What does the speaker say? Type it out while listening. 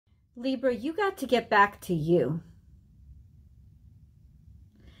Libra, you got to get back to you.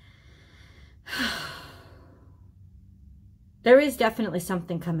 There is definitely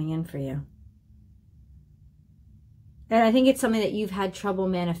something coming in for you. And I think it's something that you've had trouble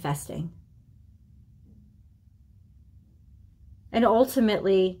manifesting. And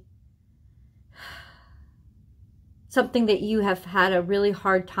ultimately, something that you have had a really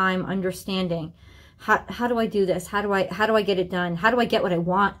hard time understanding. How do I do this? How do I get it done? How do I get what I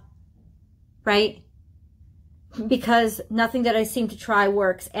want? Right? Because nothing that I seem to try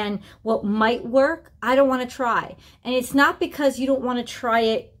works. And what might work, I don't want to try. And it's not because you don't want to try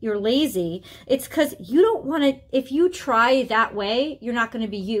it, you're lazy. It's because you don't want to, if you try that way, you're not going to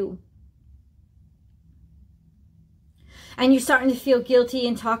be you. And you're starting to feel guilty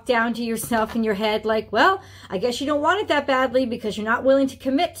and talk down to yourself in your head like, well, I guess you don't want it that badly because you're not willing to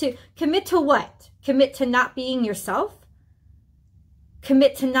commit to what? Commit to not being yourself?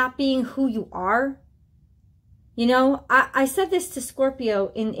 Commit to not being who you are? You know, I said this to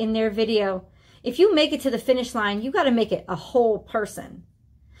Scorpio in their video. If you make it to the finish line, you got to make it a whole person.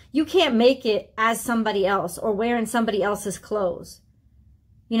 You can't make it as somebody else or wearing somebody else's clothes.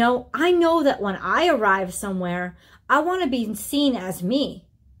 You know, I know that when I arrive somewhere, I want to be seen as me.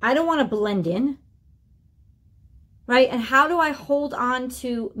 I don't want to blend in. Right? And how do I hold on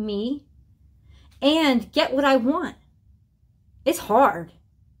to me and get what I want? It's hard.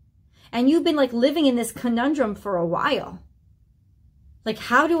 And you've been like living in this conundrum for a while. Like,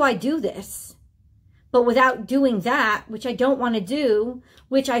 how do I do this? But without doing that, which I don't want to do,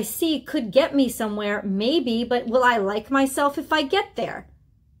 which I see could get me somewhere, maybe, but will I like myself if I get there?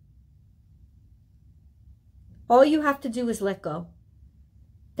 All you have to do is let go.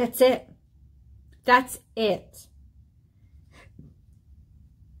 That's it. That's it.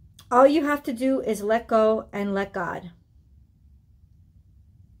 All you have to do is let go and let God.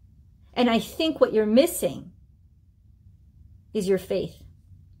 And I think what you're missing is your faith.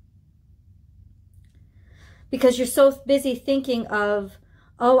 Because you're so busy thinking of,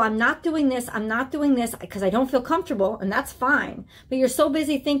 oh, I'm not doing this because I don't feel comfortable, and that's fine. But you're so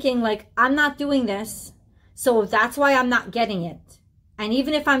busy thinking like, I'm not doing this, so that's why I'm not getting it. And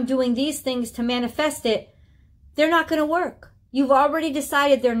even if I'm doing these things to manifest it, they're not going to work. You've already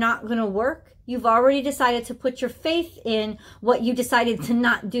decided they're not going to work. You've already decided to put your faith in what you decided to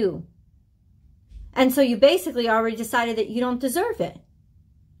not do. And so you basically already decided that you don't deserve it.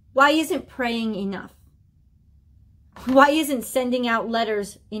 Why isn't praying enough? Why isn't sending out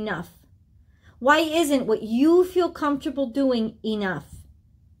letters enough? Why isn't what you feel comfortable doing enough?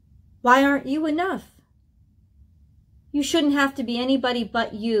 Why aren't you enough? You shouldn't have to be anybody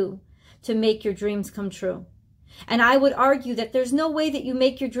but you to make your dreams come true. And I would argue that there's no way that you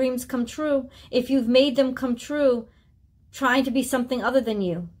make your dreams come true if you've made them come true trying to be something other than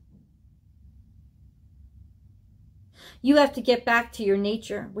you. You have to get back to your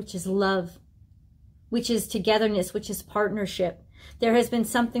nature, which is love, which is togetherness, which is partnership. There has been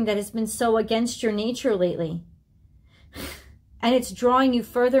something that has been so against your nature lately. And it's drawing you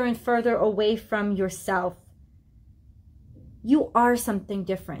further and further away from yourself. You are something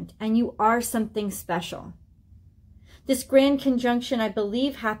different, and you are something special. This grand conjunction, I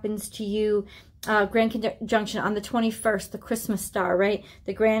believe, happens to you, grand conjunction on the 21st, the Christmas star, right?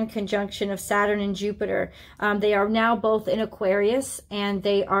 The grand conjunction of Saturn and Jupiter. They are now both in Aquarius, and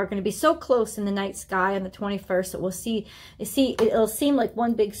they are going to be so close in the night sky on the 21st that we'll see, it'll seem like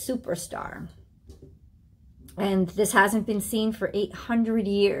one big superstar. And this hasn't been seen for 800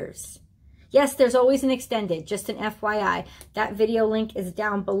 years. Yes, there's always an extended, just an FYI. That video link is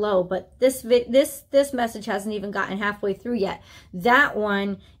down below, but this message hasn't even gotten halfway through yet. That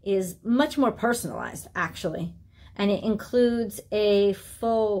one is much more personalized, actually. And it includes a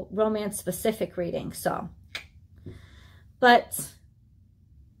full romance-specific reading, so. But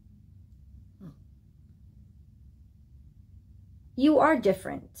you are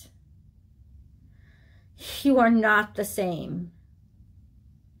different. You are not the same.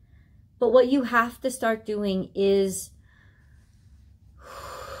 But what you have to start doing is,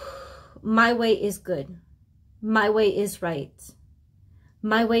 my way is good. My way is right.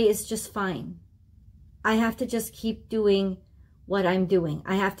 My way is just fine. I have to just keep doing what I'm doing.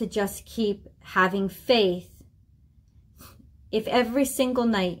 I have to just keep having faith. If every single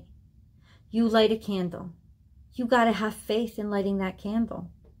night you light a candle, you got to have faith in lighting that candle.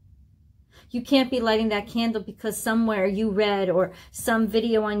 You can't be lighting that candle because somewhere you read or some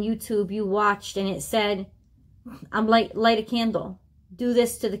video on YouTube you watched and it said, light a candle. Do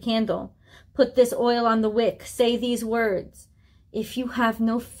this to the candle. Put this oil on the wick. Say these words. If you have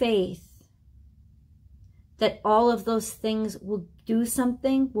no faith, that all of those things will do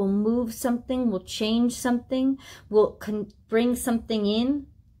something, will move something, will change something, will bring something in,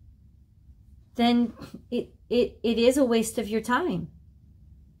 then it is a waste of your time.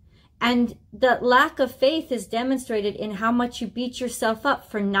 And the lack of faith is demonstrated in how much you beat yourself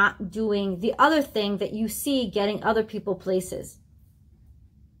up for not doing the other thing that you see getting other people places.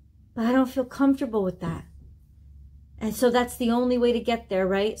 But I don't feel comfortable with that. And so that's the only way to get there,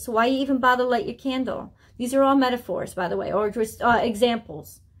 right? So why even bother light your candle? These are all metaphors, by the way, or just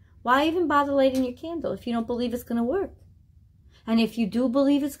examples. Why even bother lighting your candle if you don't believe it's going to work? And if you do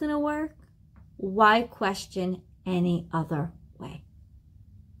believe it's going to work, why question any other way?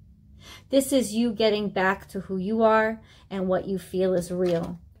 This is you getting back to who you are and what you feel is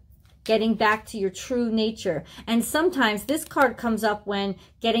real. Getting back to your true nature. And sometimes this card comes up when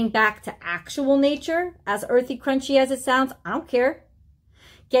getting back to actual nature, as earthy crunchy as it sounds, I don't care.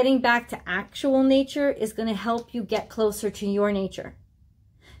 Getting back to actual nature is going to help you get closer to your nature.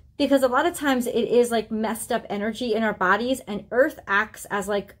 Because a lot of times it is like messed up energy in our bodies, and earth acts as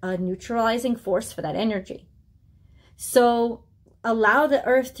like a neutralizing force for that energy. So allow the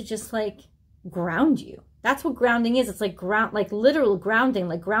earth to just like ground you. That's what grounding is. It's like literal grounding,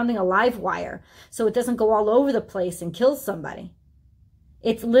 like grounding a live wire so it doesn't go all over the place and kill somebody.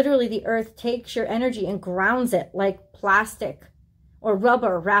 It's literally the earth takes your energy and grounds it like plastic or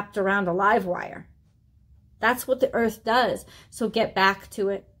rubber wrapped around a live wire. That's what the earth does. So get back to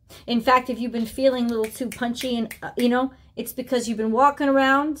it. In fact, if you've been feeling a little too punchy and, you know, it's because you've been walking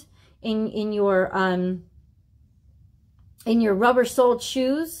around in your rubber-soled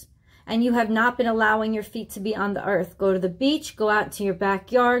shoes, and you have not been allowing your feet to be on the earth. Go to the beach, go out to your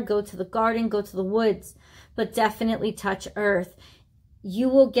backyard, go to the garden, go to the woods, but definitely touch earth. You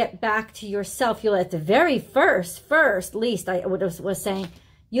will get back to yourself. You'll at the very first, least I was saying,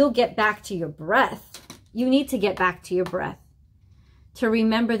 you'll get back to your breath. You need to get back to your breath to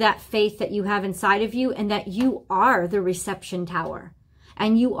remember that faith that you have inside of you and that you are the reception tower.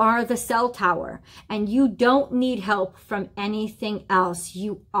 And you are the cell tower, and you don't need help from anything else.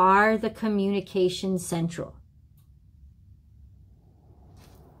 You are the communication central.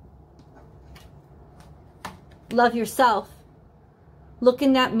 Love yourself. Look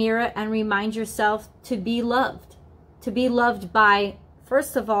in that mirror and remind yourself to be loved. To be loved by,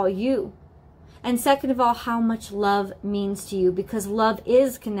 first of all, you. And second of all, how much love means to you, because love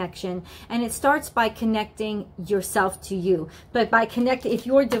is connection, and it starts by connecting yourself to you. But by connecting, if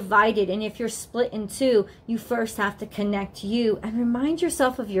you're divided and if you're split in two, you first have to connect you and remind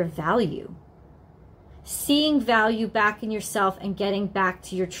yourself of your value. Seeing value back in yourself and getting back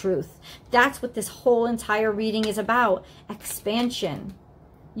to your truth. That's what this whole entire reading is about. Expansion.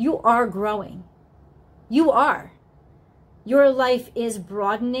 You are growing. You are. Your life is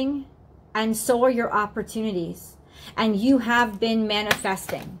broadening. And so are your opportunities. And you have been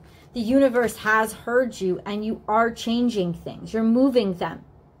manifesting. The universe has heard you, and you are changing things. You're moving them.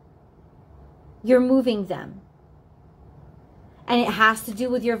 You're moving them. And it has to do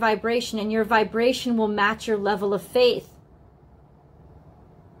with your vibration, and your vibration will match your level of faith.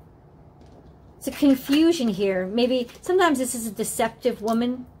 It's a confusion here. Maybe sometimes this is a deceptive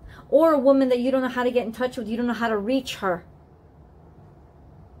woman, or a woman that you don't know how to get in touch with. You don't know how to reach her.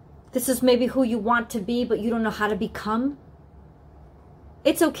 This is maybe who you want to be, but you don't know how to become.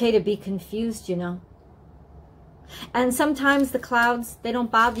 It's okay to be confused, you know. And sometimes the clouds, they don't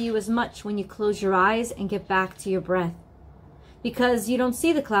bother you as much when you close your eyes and get back to your breath. Because you don't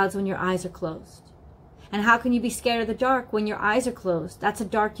see the clouds when your eyes are closed. And how can you be scared of the dark when your eyes are closed? That's a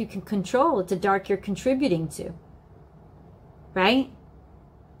dark you can control. It's a dark you're contributing to. Right?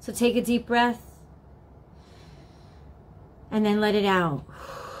 So take a deep breath. And then let it out.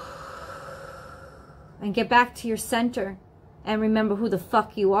 And get back to your center. And remember who the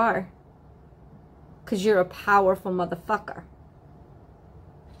fuck you are. Because you're a powerful motherfucker.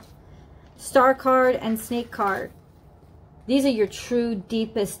 Star card and snake card. These are your true,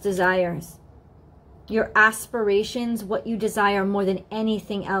 deepest desires. Your aspirations, what you desire more than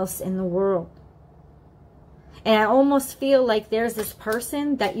anything else in the world. And I almost feel like there's this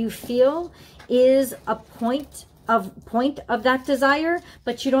person that you feel is a point of that desire,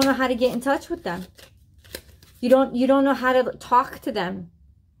 but you don't know how to get in touch with them. You don't know how to talk to them.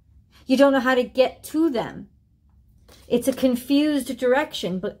 You don't know how to get to them. It's a confused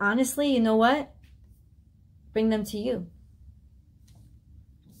direction, but honestly, you know what? Bring them to you.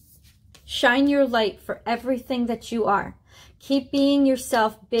 Shine your light for everything that you are. Keep being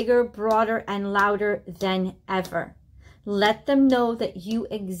yourself bigger, broader, and louder than ever. Let them know that you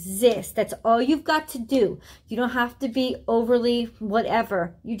exist. That's all you've got to do. You don't have to be overly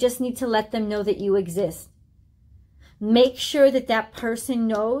whatever. You just need to let them know that you exist. Make sure that that person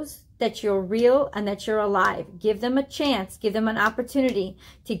knows that you're real and that you're alive. Give them a chance. Give them an opportunity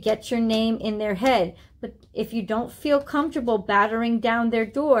to get your name in their head. But if you don't feel comfortable battering down their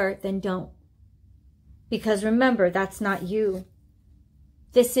door, then don't. Because remember, that's not you.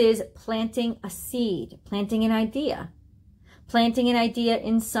 This is planting a seed, planting an idea. Planting an idea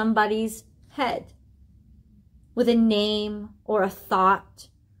in somebody's head with a name or a thought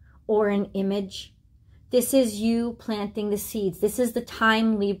or an image. This is you planting the seeds. This is the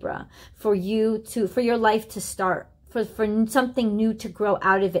time, Libra, for your life to start, for something new to grow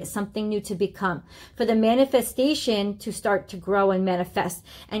out of it, something new to become, for the manifestation to start to grow and manifest.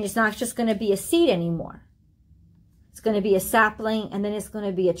 And it's not just going to be a seed anymore. It's going to be a sapling, and then it's going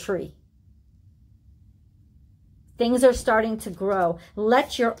to be a tree. Things are starting to grow.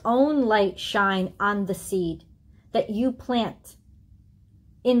 Let your own light shine on the seed that you plant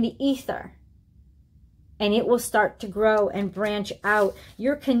in the ether. And it will start to grow and branch out.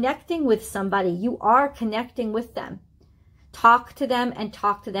 You're connecting with somebody. You are connecting with them. Talk to them and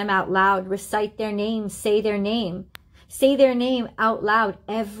talk to them out loud. Recite their name. Say their name. Say their name out loud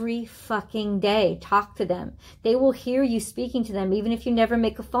every fucking day. Talk to them. They will hear you speaking to them. Even if you never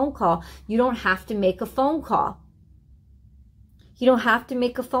make a phone call, you don't have to make a phone call. You don't have to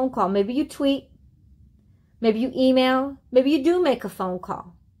make a phone call. Maybe you tweet. Maybe you email. Maybe you do make a phone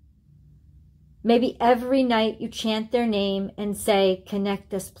call. Maybe every night you chant their name and say,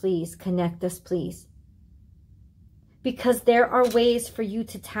 connect us, please. Connect us, please. Because there are ways for you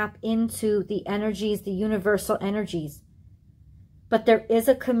to tap into the energies, the universal energies. But there is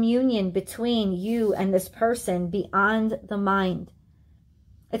a communion between you and this person beyond the mind.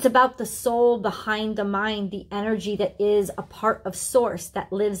 It's about the soul behind the mind, the energy that is a part of source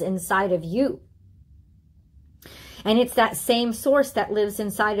that lives inside of you. And it's that same source that lives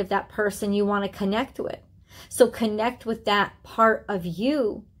inside of that person you want to connect with. So connect with that part of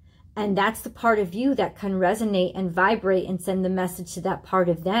you. And that's the part of you that can resonate and vibrate and send the message to that part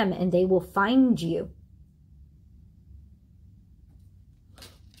of them. And they will find you.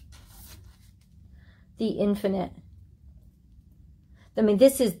 The infinite. I mean,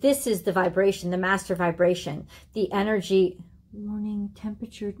 this is the vibration, the master vibration. The energy. Warning,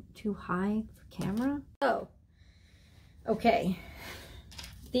 temperature too high for camera. Oh. Okay,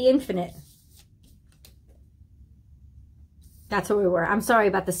 the infinite. That's where we were. I'm sorry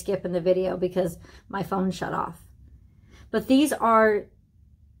about the skip in the video because my phone shut off. But these are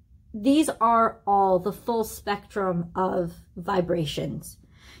all the full spectrum of vibrations.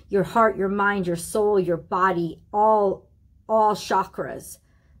 Your heart, your mind, your soul, your body, all chakras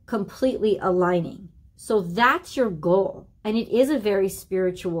completely aligning. So that's your goal. And it is a very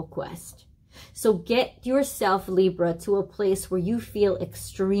spiritual quest. So get yourself, Libra, to a place where you feel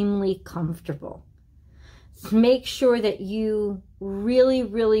extremely comfortable. Make sure that you really,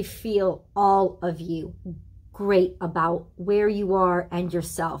 really feel all of you great about where you are and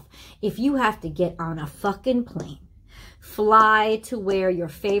yourself. If you have to get on a fucking plane, fly to where your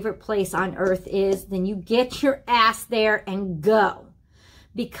favorite place on earth is, then you get your ass there and go.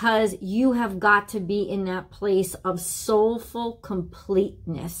 Because you have got to be in that place of soulful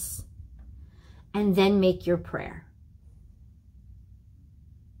completeness. And then make your prayer.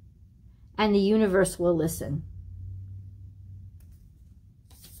 And the universe will listen.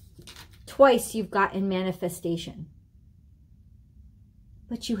 Twice you've gotten manifestation.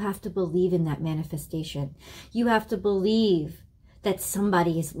 But you have to believe in that manifestation. You have to believe that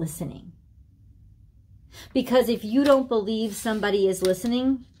somebody is listening. Because if you don't believe somebody is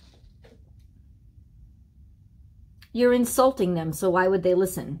listening, you're insulting them, so why would they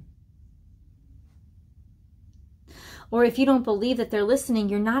listen? Or if you don't believe that they're listening,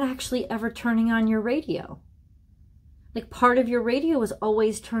 you're not actually ever turning on your radio. Like part of your radio is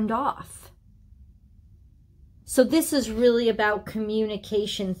always turned off. So this is really about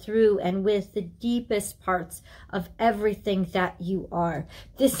communication through and with the deepest parts of everything that you are.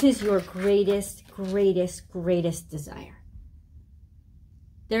 This is your greatest, greatest, greatest desire.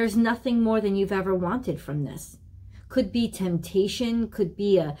 There's nothing more than you've ever wanted from this. Could be temptation, could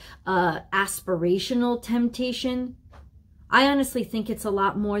be a aspirational temptation. I honestly think it's a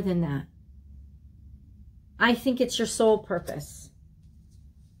lot more than that. I think it's your soul purpose.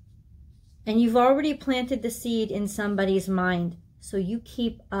 And you've already planted the seed in somebody's mind. So you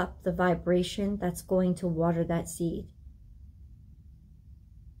keep up the vibration that's going to water that seed.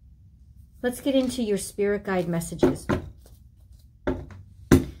 Let's get into your spirit guide messages.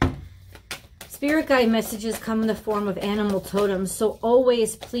 Spirit guide messages come in the form of animal totems. So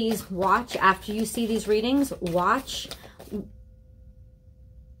always please watch after you see these readings. Watch.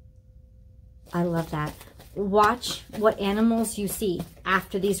 I love that. Watch what animals you see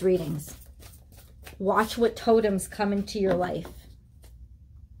after these readings. Watch what totems come into your life.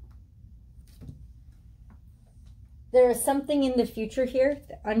 There is something in the future here,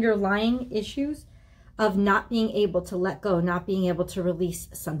 the underlying issues of not being able to let go, not being able to release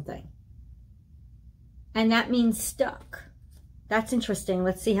something. And that means stuck. That's interesting.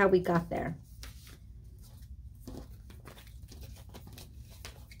 Let's see how we got there.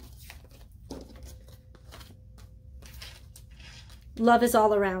 Love is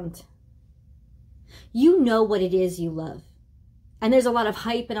all around. You know what it is you love. And there's a lot of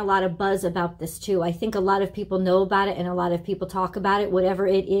hype and a lot of buzz about this too. I think a lot of people know about it and a lot of people talk about it. Whatever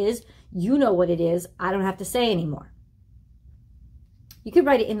it is, you know what it is. I don't have to say anymore. You could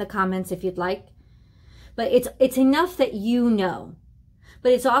write it in the comments if you'd like. But it's enough that you know.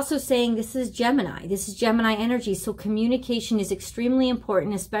 But it's also saying this is Gemini. This is Gemini energy. So communication is extremely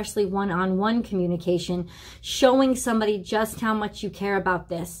important, especially one-on-one communication. Showing somebody just how much you care about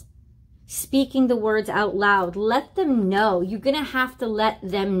this. Speaking the words out loud. Let them know. You're going to have to let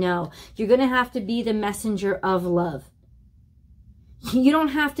them know. You're going to have to be the messenger of love. You don't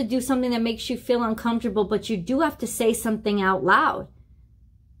have to do something that makes you feel uncomfortable, but you do have to say something out loud.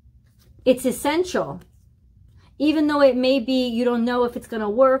 It's essential. Even though it may be, you don't know if it's going to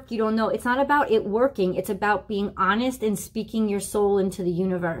work, you don't know. It's not about it working. It's about being honest and speaking your soul into the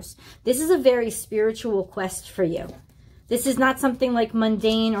universe. This is a very spiritual quest for you. This is not something like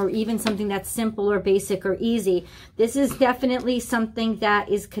mundane or even something that's simple or basic or easy. This is definitely something that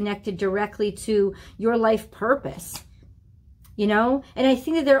is connected directly to your life purpose. You know, and I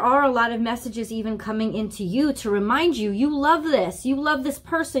think that there are a lot of messages even coming into you to remind you, you love this. You love this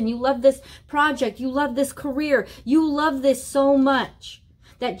person. You love this project. You love this career. You love this so much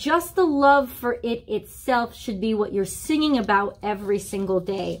that just the love for it itself should be what you're singing about every single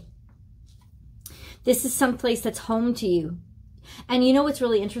day. This is someplace that's home to you. And you know what's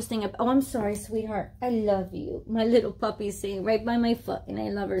really interesting? Oh, I'm sorry, sweetheart. I love you. My little puppy's sitting right by my foot, and I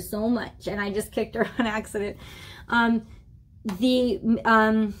love her so much. And I just kicked her on accident. The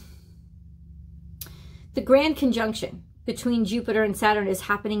grand conjunction between Jupiter and Saturn is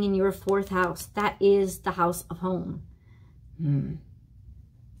happening in your 4th house. That is the house of home.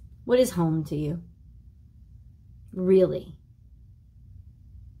 What is home to you? Really?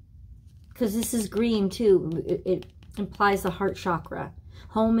 Because this is green too. It implies the heart chakra.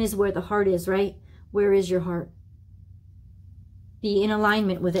 Home is where the heart is, right? Where is your heart? Be in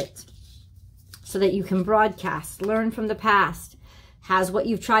alignment with it so that you can broadcast, learn from the past. Has what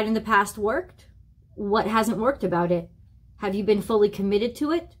you've tried in the past worked? What hasn't worked about it? Have you been fully committed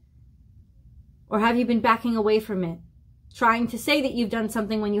to it? Or have you been backing away from it? Trying to say that you've done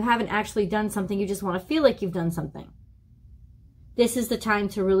something when you haven't actually done something. You just want to feel like you've done something. This is the time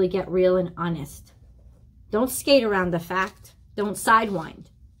to really get real and honest. Don't skate around the fact. Don't sidewind.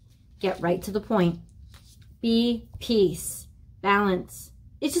 Get right to the point. Be peace, balance.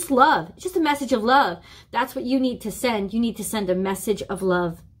 It's just love. It's just a message of love. That's what you need to send. You need to send a message of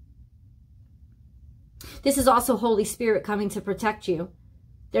love. This is also Holy Spirit coming to protect you.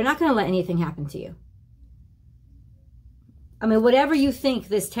 They're not going to let anything happen to you. I mean, whatever you think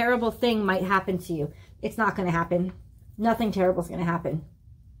this terrible thing might happen to you, it's not going to happen. Nothing terrible is going to happen.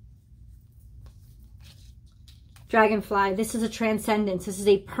 Dragonfly, this is a transcendence. This is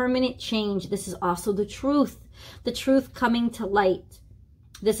a permanent change. This is also the truth. The truth coming to light.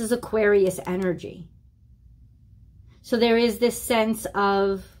 This is Aquarius energy. So there is this sense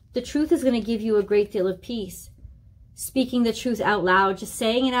of the truth is going to give you a great deal of peace. Speaking the truth out loud, just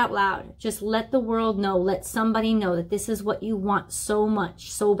saying it out loud. Just let the world know, let somebody know that this is what you want so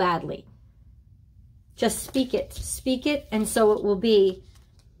much, so badly. Just speak it, and so it will be.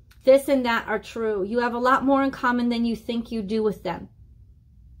 This and that are true. You have a lot more in common than you think you do with them.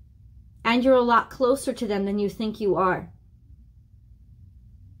 And you're a lot closer to them than you think you are.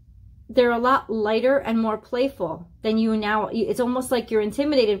 They're a lot lighter and more playful than you now. It's almost like you're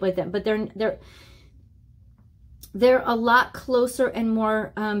intimidated with them, but they're a lot closer and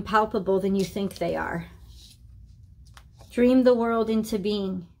more palpable than you think they are. Dream the world into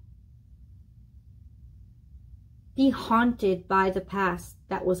being. Be haunted by the past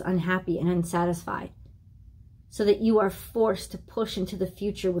that was unhappy and unsatisfied, so that you are forced to push into the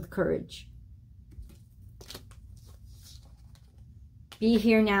future with courage. Be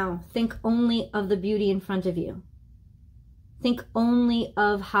here now. Think only of the beauty in front of you. Think only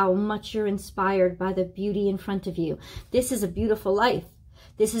of how much you're inspired by the beauty in front of you. This is a beautiful life.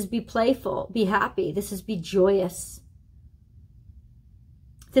 This is be playful, be happy. This is be joyous.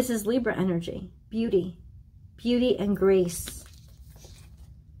 This is Libra energy, beauty. Beauty and grace.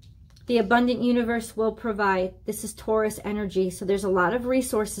 The abundant universe will provide. This is Taurus energy, so there's a lot of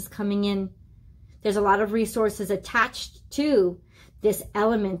resources coming in. There's a lot of resources attached to this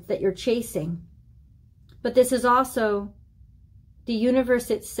element that you're chasing. But this is also the universe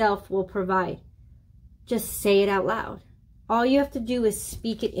itself will provide. Just say it out loud. All you have to do is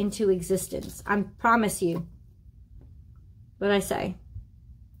speak it into existence. I promise you. What I say.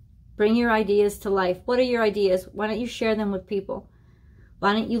 Bring your ideas to life. What are your ideas? Why don't you share them with people?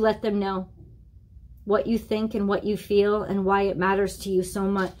 Why don't you let them know what you think and what you feel and why it matters to you so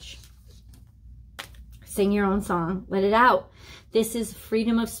much? Sing your own song. Let it out. This is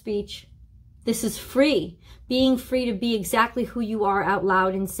freedom of speech. This is free. Being free to be exactly who you are out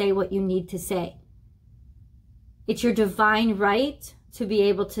loud and say what you need to say. It's your divine right to be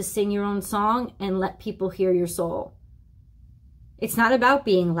able to sing your own song and let people hear your soul. It's not about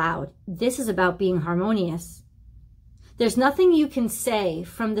being loud. This is about being harmonious. There's nothing you can say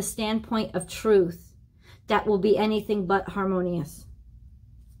from the standpoint of truth that will be anything but harmonious.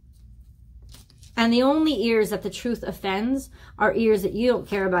 And the only ears that the truth offends are ears that you don't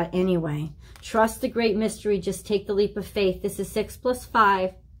care about anyway. Trust the great mystery. Just take the leap of faith. This is 6 plus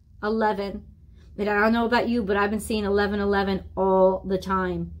 5, 11. And I don't know about you, but I've been seeing 1111 all the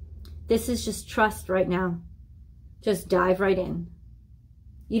time. This is just trust right now. Just dive right in.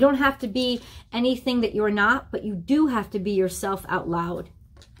 You don't have to be anything that you're not, but you do have to be yourself out loud.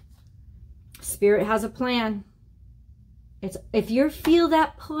 Spirit has a plan. If you feel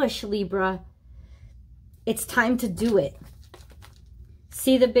that push, Libra, it's time to do it.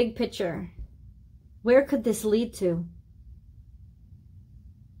 See the big picture. Where could this lead to?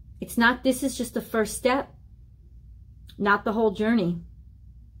 It's not, this is just the first step, not the whole journey.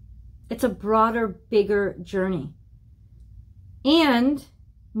 It's a broader, bigger journey. And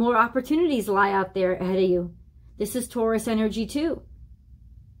more opportunities lie out there ahead of you. This is Taurus energy too.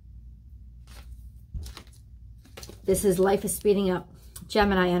 This is life is speeding up.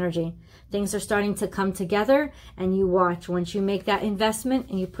 Gemini energy. Things are starting to come together, and you watch. Once you make that investment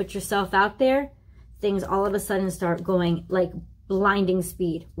and you put yourself out there, things all of a sudden start going like blinding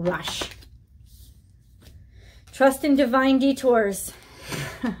speed. Rush. Trust in divine detours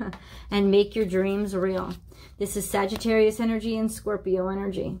and make your dreams real. This is Sagittarius energy and Scorpio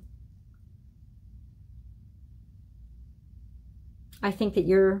energy. I think that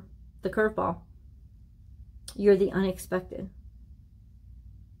you're the curveball. You're the unexpected.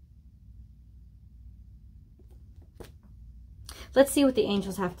 Let's see what the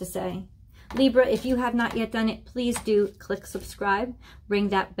angels have to say. Libra, if you have not yet done it, please do click subscribe. Ring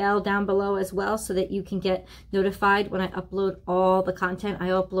that bell down below as well so that you can get notified when I upload all the content. I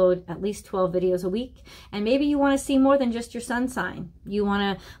upload at least 12 videos a week. And maybe you want to see more than just your sun sign. You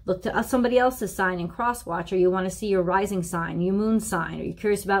want to look to somebody else's sign and cross-watch, or you want to see your rising sign, your moon sign, or you're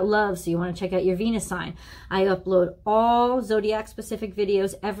curious about love, so you want to check out your Venus sign. I upload all zodiac-specific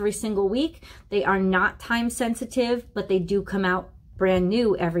videos every single week. They are not time-sensitive, but they do come out brand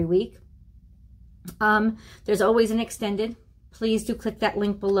new every week. There's always an extended. Please do click that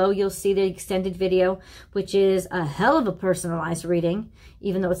link below. You'll see the extended video, which is a hell of a personalized reading,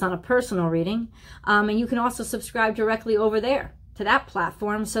 even though it's not a personal reading. And you can also subscribe directly over there to that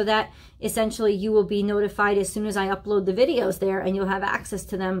platform, so that essentially you will be notified as soon as I upload the videos there, and you'll have access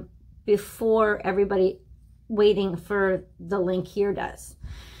to them before everybody waiting for the link here does.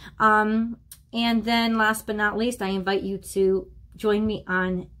 And then last but not least, I invite you to join me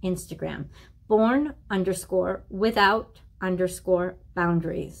on Instagram.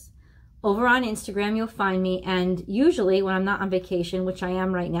 Born_without_boundaries. Over on Instagram, you'll find me, and usually when I'm not on vacation, which I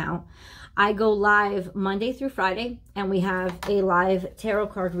am right now, I go live Monday through Friday, and we have a live tarot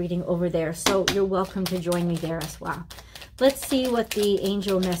card reading over there, so you're welcome to join me there as well. Let's see what the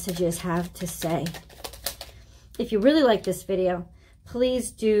angel messages have to say. If you really like this video,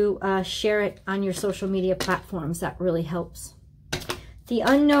 please do share it on your social media platforms. That really helps. The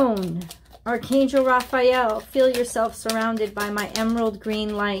unknown. Archangel Raphael, feel yourself surrounded by my emerald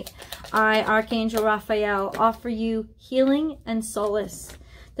green light. I, Archangel Raphael, offer you healing and solace.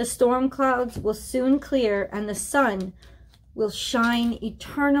 The storm clouds will soon clear, and the sun will shine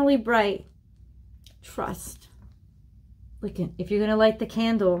eternally bright. Trust. If you're going to light the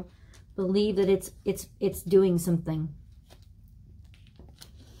candle, believe that it's doing something.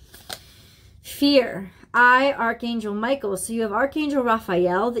 Fear. I, Archangel Michael. So you have Archangel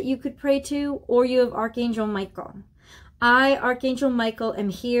Raphael that you could pray to, or you have Archangel Michael. I, Archangel Michael, am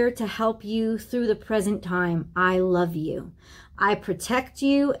here to help you through the present time. I love you. I protect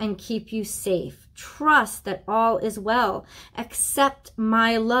you and keep you safe. Trust that all is well. Accept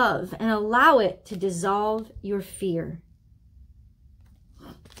my love and allow it to dissolve your fear.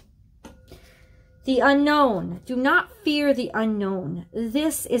 The unknown. Do not fear the unknown.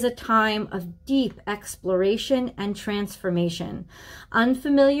 This is a time of deep exploration and transformation.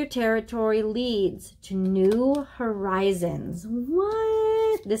 Unfamiliar territory leads to new horizons.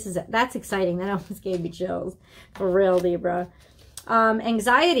 What? That's exciting. That almost gave me chills. For real, Libra.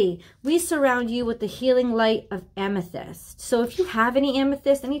 Anxiety. We surround you with the healing light of amethyst. So if you have any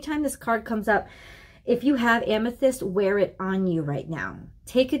amethyst, anytime this card comes up, if you have amethyst, wear it on you right now.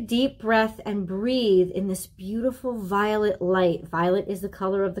 Take a deep breath and breathe in this beautiful violet light. Violet is the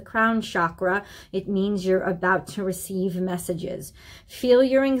color of the crown chakra. It means you're about to receive messages. Feel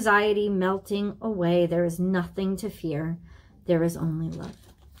your anxiety melting away. There is nothing to fear. There is only love.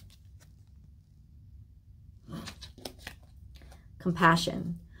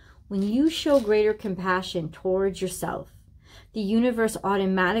 Compassion. When you show greater compassion towards yourself, the universe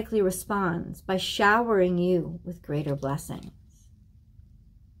automatically responds by showering you with greater blessings.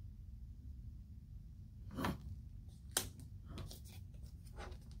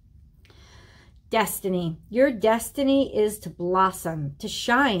 Destiny. Your destiny is to blossom, to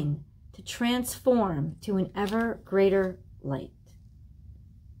shine, to transform to an ever greater light.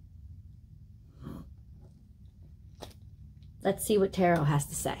 Let's see what Tarot has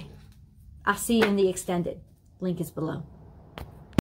to say. I'll see you in the extended. Link is below.